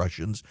kill the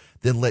Russians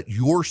than let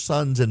your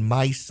sons and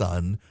my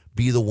son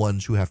be the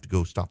ones who have to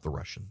go stop the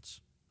Russians.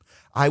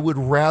 I would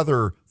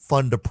rather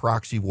fund a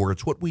proxy war.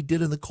 It's what we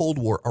did in the Cold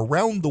War.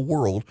 Around the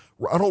world,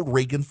 Ronald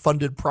Reagan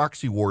funded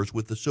proxy wars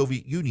with the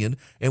Soviet Union,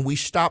 and we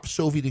stopped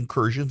Soviet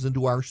incursions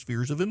into our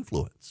spheres of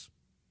influence.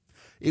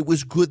 It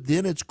was good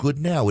then, it's good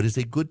now. It is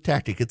a good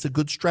tactic. It's a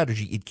good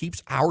strategy. It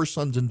keeps our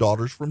sons and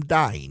daughters from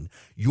dying.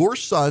 Your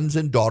sons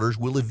and daughters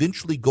will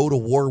eventually go to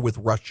war with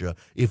Russia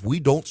if we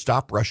don't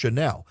stop Russia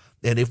now.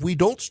 And if we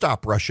don't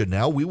stop Russia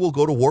now, we will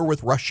go to war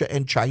with Russia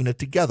and China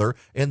together,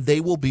 and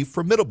they will be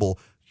formidable.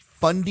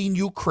 funding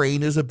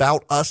Ukraine is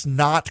about us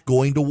not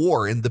going to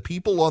war. And the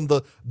people on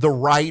the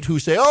right who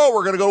say, oh,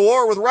 we're going to go to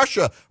war with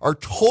Russia are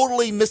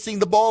totally missing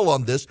the ball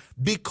on this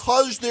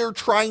because they're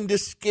trying to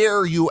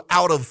scare you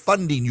out of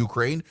funding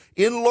Ukraine,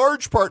 in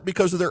large part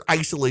because of their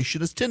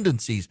isolationist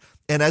tendencies.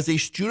 And as a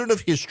student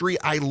of history,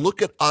 I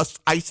look at us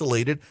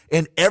isolated,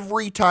 and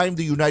every time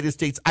the United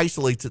States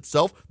isolates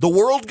itself, the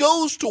world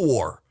goes to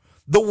war.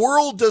 The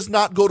world does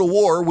not go to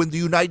war when the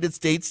United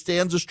States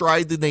stands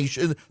astride the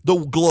nation,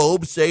 the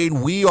globe,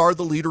 saying we are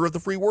the leader of the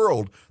free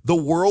world. The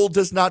world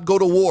does not go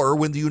to war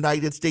when the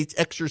United States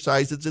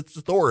exercises its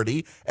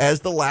authority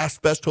as the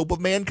last best hope of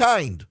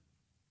mankind.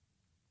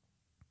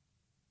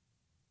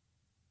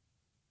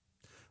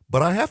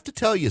 But I have to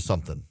tell you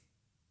something.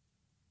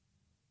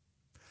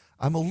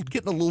 I'm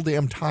getting a little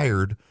damn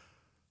tired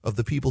of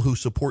the people who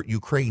support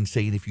Ukraine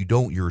saying, if you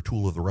don't, you're a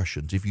tool of the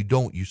Russians. If you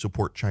don't, you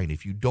support China.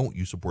 If you don't,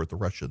 you support the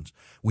Russians.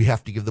 We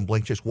have to give them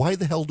blank checks. Why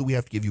the hell do we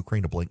have to give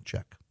Ukraine a blank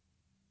check?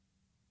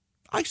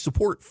 I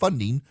support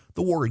funding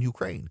the war in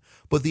Ukraine.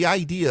 But the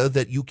idea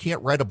that you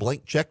can't write a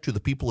blank check to the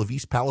people of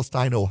East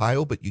Palestine,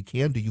 Ohio, but you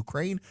can to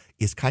Ukraine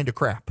is kind of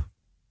crap.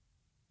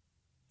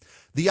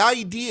 The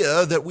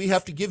idea that we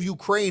have to give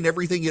Ukraine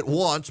everything it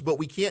wants, but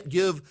we can't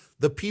give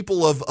the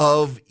people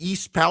of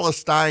East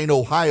Palestine,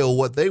 Ohio,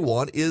 what they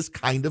want is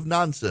kind of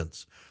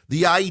nonsense.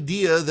 The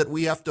idea that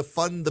we have to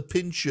fund the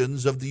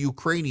pensions of the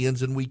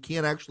Ukrainians and we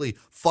can't actually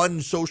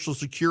fund Social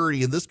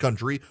Security in this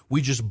country,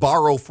 we just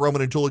borrow from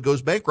it until it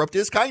goes bankrupt,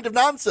 is kind of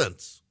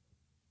nonsense.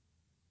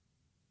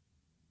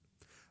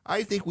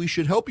 I think we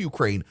should help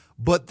Ukraine,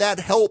 but that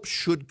help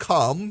should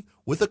come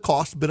with a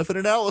cost-benefit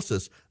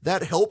analysis.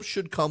 That help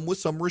should come with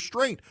some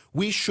restraint.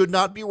 We should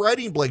not be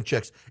writing blank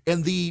checks.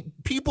 And the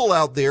people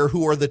out there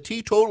who are the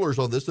teetotalers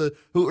on this,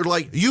 who are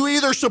like, you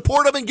either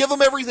support them and give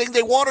them everything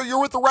they want or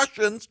you're with the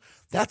Russians,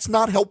 that's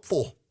not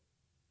helpful.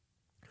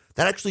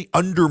 That actually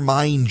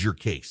undermines your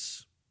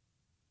case.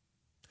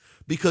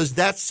 Because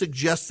that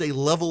suggests a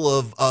level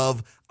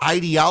of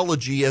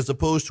ideology as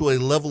opposed to a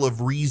level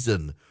of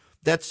reason.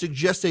 That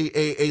suggests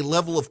a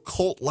level of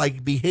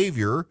cult-like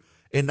behavior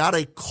and not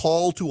a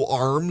call to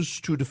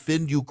arms to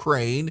defend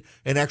Ukraine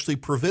and actually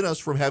prevent us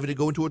from having to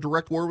go into a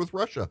direct war with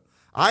Russia.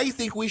 I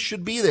think we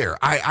should be there.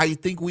 I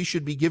think we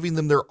should be giving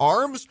them their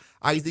arms.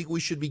 I think we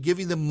should be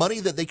giving them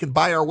money that they can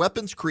buy our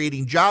weapons,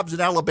 creating jobs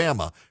in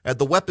Alabama at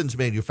the weapons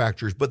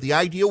manufacturers. But the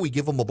idea we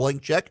give them a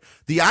blank check,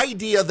 the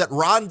idea that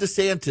Ron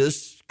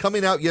DeSantis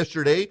coming out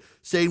yesterday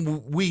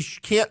saying we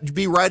can't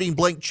be writing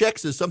blank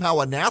checks is somehow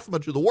anathema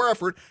to the war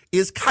effort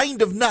is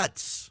kind of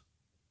nuts.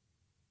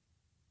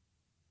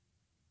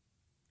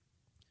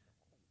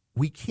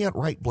 We can't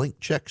write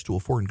blank checks to a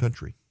foreign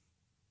country.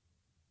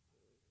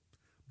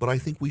 But I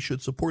think we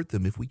should support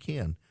them if we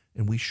can,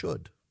 and we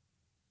should.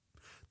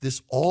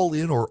 This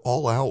all-in or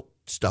all-out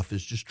stuff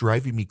is just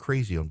driving me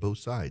crazy on both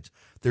sides.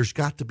 There's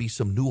got to be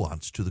some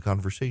nuance to the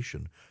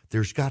conversation.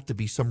 There's got to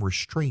be some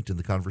restraint in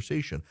the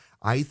conversation.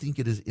 I think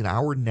it is in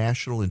our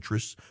national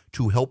interests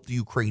to help the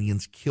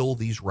Ukrainians kill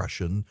these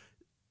Russian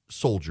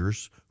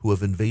soldiers who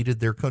have invaded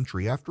their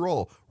country. After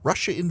all,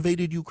 Russia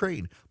invaded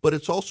Ukraine, but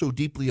it's also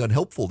deeply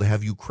unhelpful to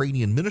have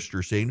Ukrainian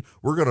ministers saying,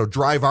 we're going to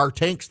drive our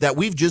tanks that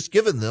we've just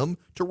given them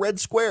to Red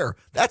Square.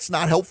 That's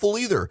not helpful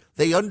either.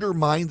 They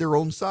undermine their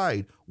own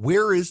side.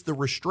 Where is the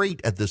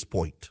restraint at this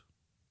point?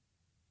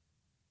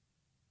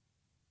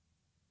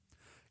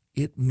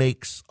 It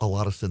makes a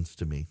lot of sense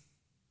to me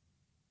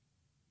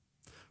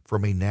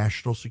from a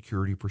national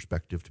security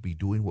perspective to be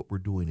doing what we're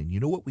doing. And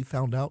you know what we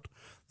found out?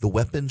 The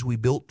weapons we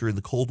built during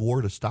the Cold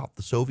War to stop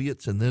the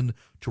Soviets and then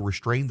to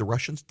restrain the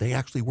Russians, they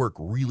actually work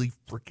really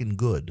freaking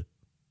good.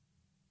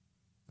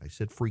 I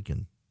said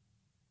freaking.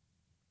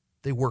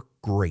 They work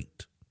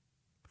great.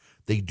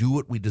 They do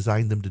what we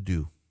designed them to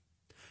do.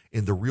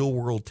 In the real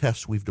world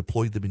tests, we've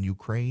deployed them in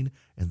Ukraine,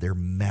 and they're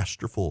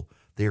masterful.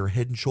 They are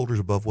head and shoulders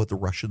above what the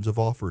Russians have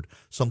offered,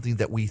 something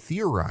that we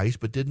theorized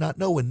but did not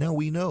know, and now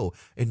we know.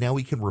 And now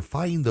we can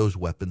refine those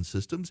weapon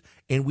systems,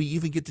 and we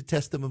even get to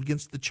test them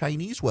against the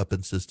Chinese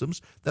weapon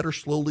systems that are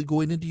slowly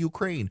going into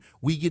Ukraine.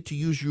 We get to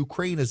use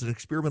Ukraine as an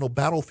experimental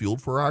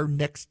battlefield for our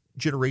next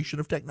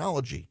generation of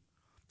technology.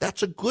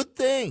 That's a good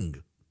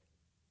thing.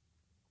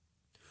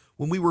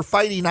 When we were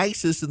fighting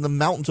ISIS in the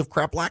mountains of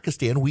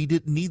Kraplakistan, we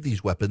didn't need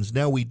these weapons.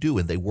 Now we do,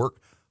 and they work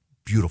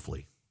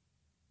beautifully.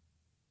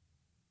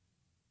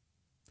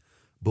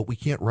 But we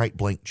can't write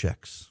blank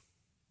checks.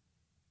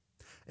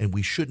 And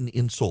we shouldn't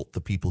insult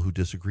the people who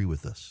disagree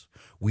with us.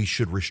 We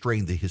should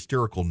restrain the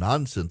hysterical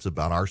nonsense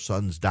about our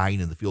sons dying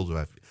in the fields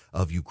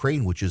of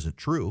Ukraine, which isn't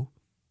true.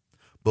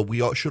 But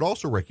we should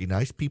also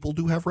recognize people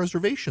do have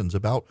reservations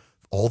about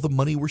all the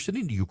money we're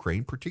sending to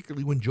Ukraine,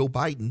 particularly when Joe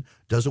Biden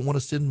doesn't want to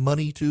send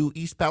money to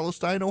East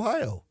Palestine,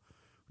 Ohio,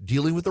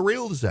 dealing with the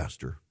rail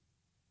disaster.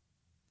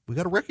 We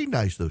got to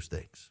recognize those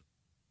things.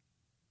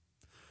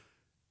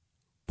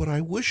 But I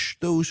wish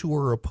those who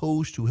are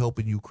opposed to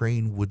helping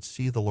Ukraine would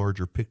see the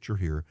larger picture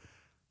here.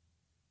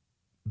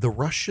 The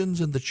Russians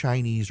and the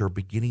Chinese are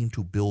beginning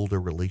to build a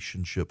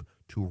relationship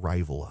to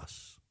rival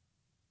us.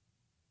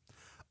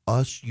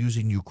 us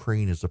using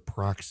Ukraine as a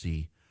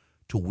proxy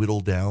to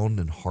whittle down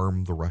and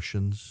harm the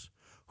Russians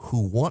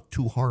who want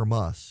to harm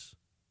us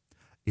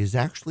is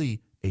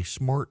actually a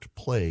smart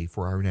play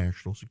for our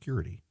national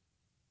security.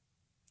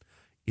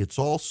 It's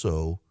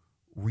also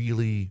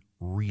really,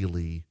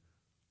 really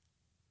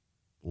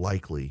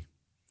likely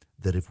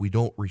that if we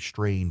don't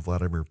restrain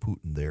Vladimir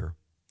Putin there,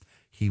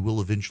 he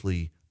will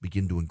eventually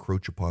begin to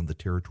encroach upon the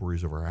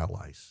territories of our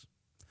allies,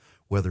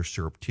 whether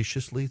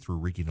surreptitiously through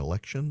rigging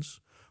elections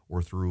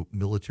or through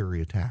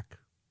military attack.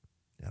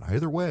 And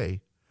either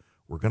way,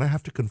 we're going to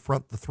have to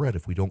confront the threat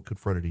if we don't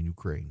confront it in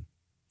Ukraine.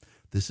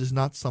 This is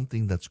not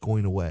something that's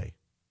going away.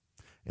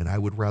 And I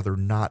would rather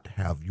not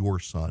have your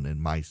son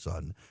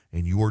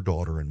and your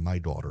daughter and my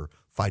daughter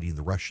fighting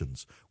the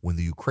Russians when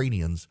the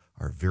Ukrainians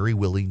are very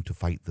willing to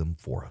fight them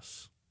for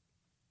us.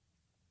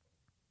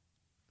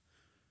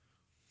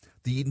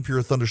 The Eden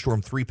Pure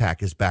Thunderstorm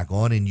 3-pack is back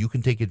on, and you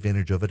can take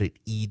advantage of it at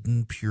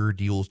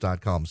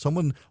EdenPureDeals.com.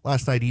 Someone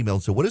last night emailed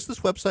and said, what is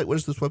this website? What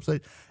is this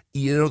website?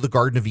 You know, the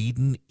Garden of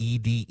Eden,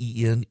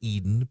 E-D-E-N,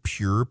 Eden,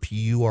 Pure,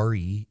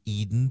 P-U-R-E,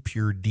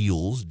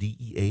 EdenPureDeals,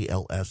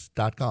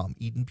 D-E-A-L-S.com,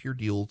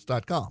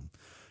 EdenPureDeals.com.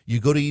 You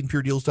go to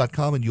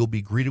EdenPureDeals.com, and you'll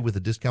be greeted with a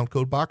discount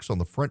code box on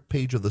the front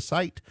page of the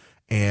site,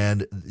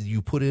 and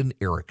you put in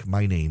Eric,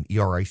 my name,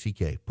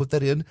 E-R-I-C-K. Put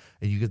that in,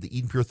 and you get the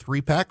Eden Pure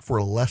 3-pack for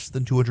less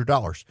than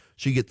 $200.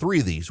 So you get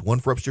 3 of these, one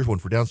for upstairs, one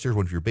for downstairs,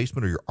 one for your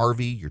basement or your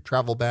RV, your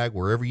travel bag,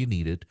 wherever you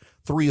need it.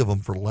 3 of them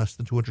for less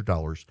than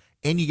 $200,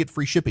 and you get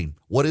free shipping.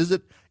 What is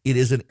it? It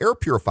is an air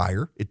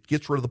purifier. It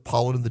gets rid of the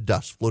pollen and the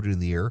dust floating in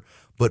the air,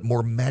 but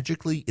more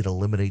magically, it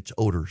eliminates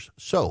odors.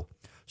 So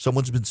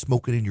someone's been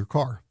smoking in your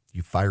car.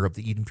 You fire up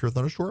the Eden Pure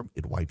Thunderstorm,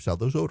 it wipes out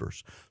those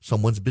odors.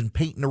 Someone's been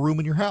painting a room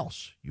in your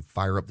house. You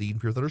fire up the Eden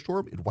Pure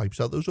Thunderstorm, it wipes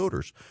out those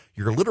odors.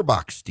 Your litter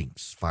box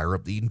stinks. Fire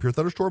up the Eden Pure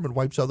Thunderstorm, it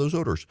wipes out those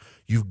odors.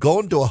 You've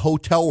gone to a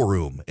hotel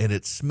room and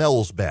it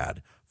smells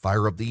bad.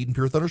 Fire up the Eden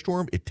Pure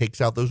Thunderstorm, it takes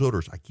out those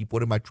odors. I keep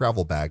one in my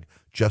travel bag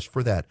just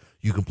for that.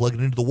 You can plug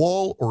it into the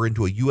wall or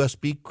into a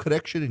USB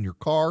connection in your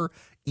car.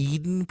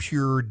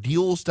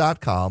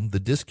 EdenPureDeals.com.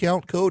 The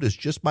discount code is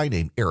just my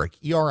name, Eric,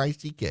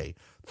 E-R-I-C-K.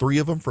 3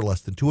 of them for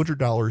less than $200,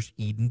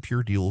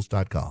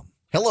 EdenPureDeals.com.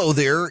 Hello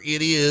there,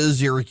 it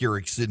is Eric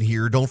Erickson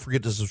here. Don't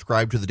forget to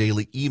subscribe to the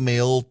daily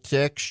email.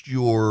 Text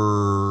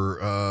your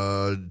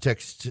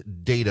text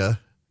data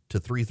to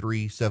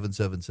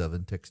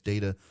 33777. Text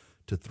data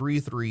to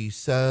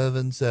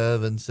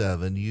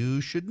 33777. You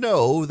should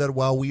know that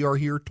while we are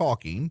here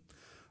talking,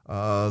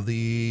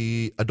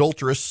 the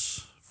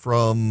adulteress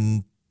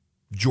from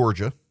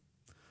Georgia,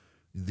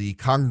 the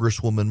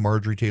Congresswoman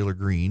Marjorie Taylor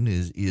Greene,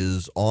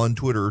 is on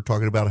Twitter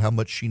talking about how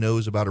much she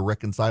knows about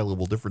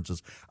irreconcilable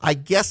differences. I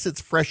guess it's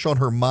fresh on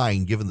her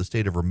mind given the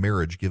state of her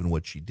marriage, given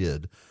what she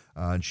did.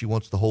 And she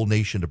wants the whole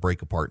nation to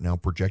break apart now,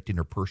 projecting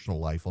her personal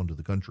life onto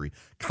the country.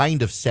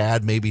 Kind of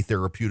sad, maybe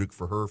therapeutic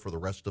for her. For the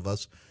rest of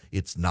us,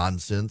 it's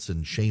nonsense,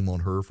 and shame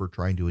on her for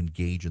trying to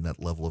engage in that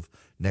level of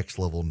next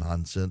level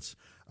nonsense.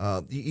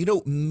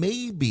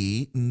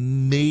 Maybe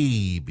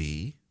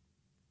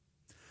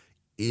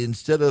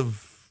instead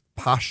of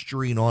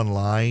posturing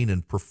online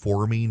and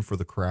performing for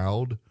the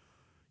crowd,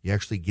 you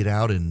actually get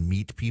out and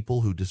meet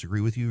people who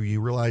disagree with you. You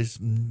realize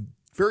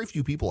very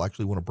few people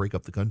actually want to break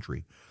up the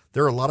country.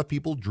 There are a lot of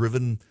people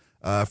driven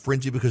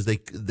frenzy because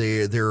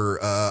they're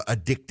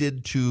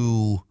addicted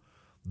to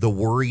the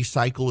worry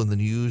cycle in the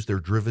news. They're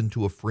driven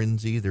to a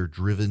frenzy. They're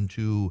driven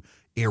to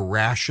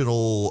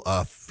irrational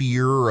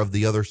fear of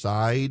the other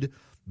side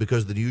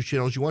because the news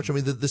channels you watch. I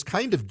mean, this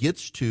kind of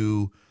gets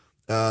to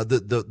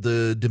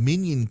the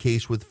Dominion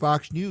case with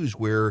Fox News,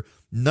 where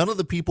none of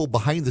the people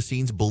behind the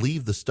scenes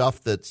believed the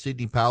stuff that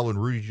Sidney Powell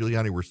and Rudy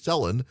Giuliani were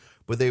selling,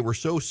 but they were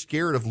so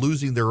scared of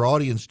losing their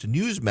audience to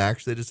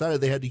Newsmax, they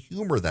decided they had to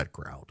humor that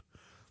crowd.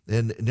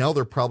 And now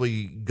they're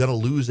probably going to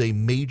lose a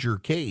major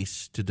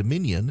case to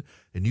Dominion,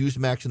 and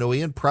Newsmax and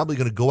OAN probably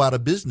going to go out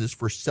of business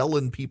for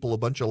selling people a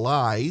bunch of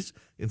lies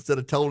instead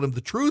of telling them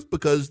the truth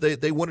because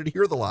they wanted to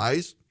hear the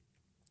lies,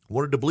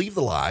 wanted to believe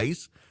the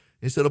lies,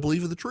 instead of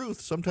believing the truth.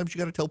 Sometimes you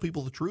got to tell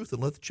people the truth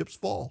and let the chips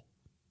fall.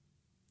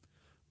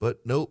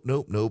 But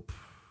nope.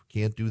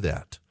 Can't do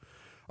that.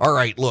 All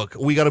right, look,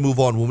 we got to move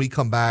on. When we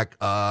come back,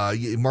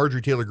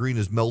 Marjorie Taylor Greene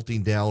is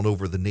melting down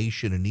over the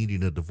nation and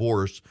needing a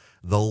divorce.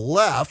 The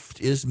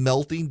left is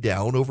melting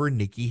down over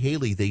Nikki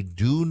Haley. They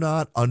do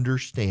not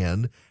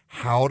understand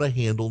how to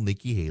handle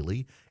Nikki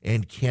Haley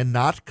and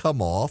cannot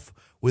come off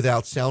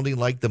without sounding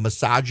like the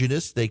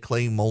misogynists they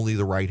claim only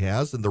the right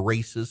has and the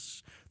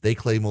racists they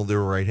claim only the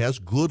right has.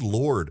 Good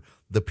Lord,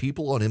 the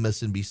people on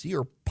MSNBC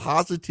are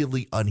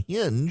positively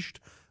unhinged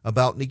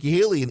about Nikki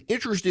Haley. And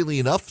interestingly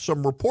enough,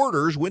 some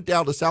reporters went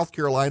down to South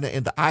Carolina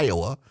and to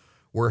Iowa,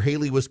 where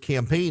Haley was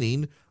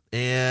campaigning,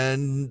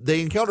 and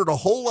they encountered a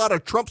whole lot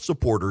of Trump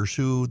supporters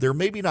who they're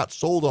maybe not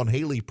sold on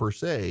Haley per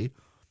se,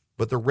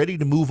 but they're ready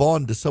to move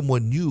on to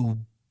someone new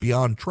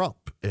beyond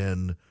Trump.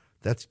 And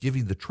that's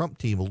giving the Trump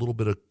team a little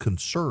bit of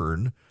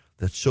concern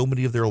that so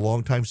many of their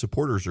longtime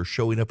supporters are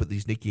showing up at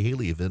these Nikki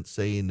Haley events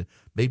saying,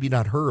 maybe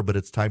not her, but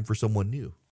it's time for someone new.